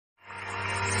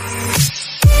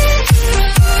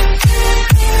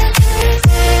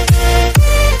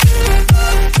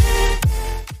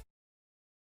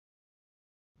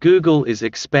Google is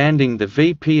expanding the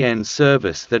VPN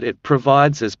service that it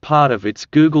provides as part of its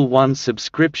Google One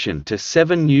subscription to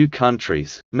 7 new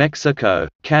countries: Mexico,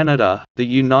 Canada, the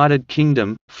United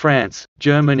Kingdom, France,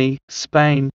 Germany,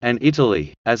 Spain, and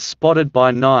Italy, as spotted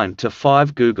by 9 to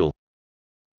 5 Google.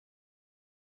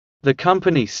 The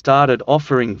company started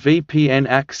offering VPN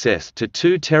access to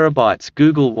 2 TB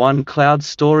Google One Cloud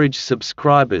storage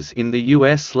subscribers in the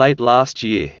US late last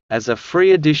year, as a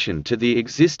free addition to the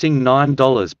existing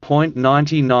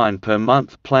 $9.99 per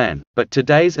month plan, but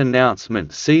today's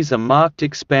announcement sees a marked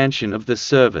expansion of the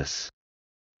service.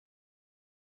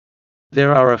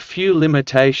 There are a few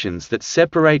limitations that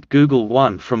separate Google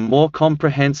One from more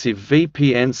comprehensive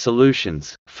VPN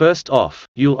solutions. First off,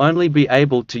 you'll only be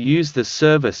able to use the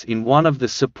service in one of the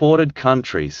supported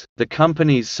countries. The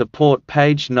company's support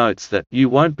page notes that you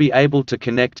won't be able to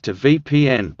connect to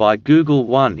VPN by Google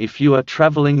One if you are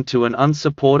traveling to an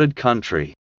unsupported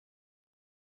country.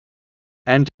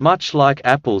 And, much like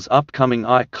Apple's upcoming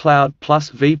iCloud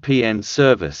Plus VPN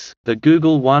service, the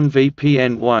Google One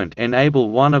VPN won't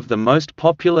enable one of the most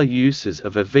popular uses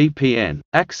of a VPN,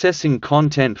 accessing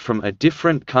content from a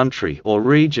different country or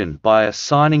region by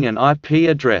assigning an IP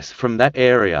address from that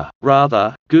area.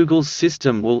 Rather, Google's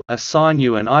system will assign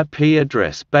you an IP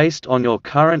address based on your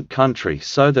current country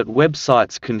so that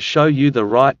websites can show you the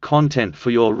right content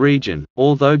for your region,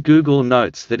 although Google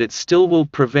notes that it still will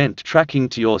prevent tracking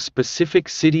to your specific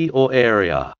city or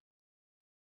area.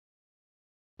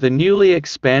 The newly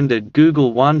expanded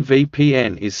Google One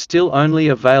VPN is still only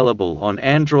available on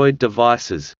Android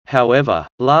devices. However,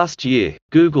 last year,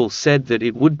 Google said that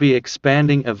it would be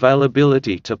expanding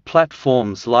availability to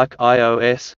platforms like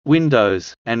iOS,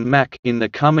 Windows, and Mac in the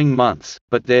coming months,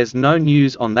 but there's no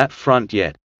news on that front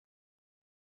yet.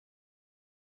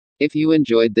 If you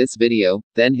enjoyed this video,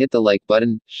 then hit the like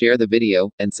button, share the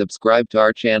video, and subscribe to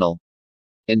our channel.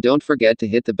 And don't forget to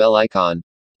hit the bell icon.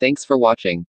 Thanks for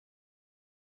watching.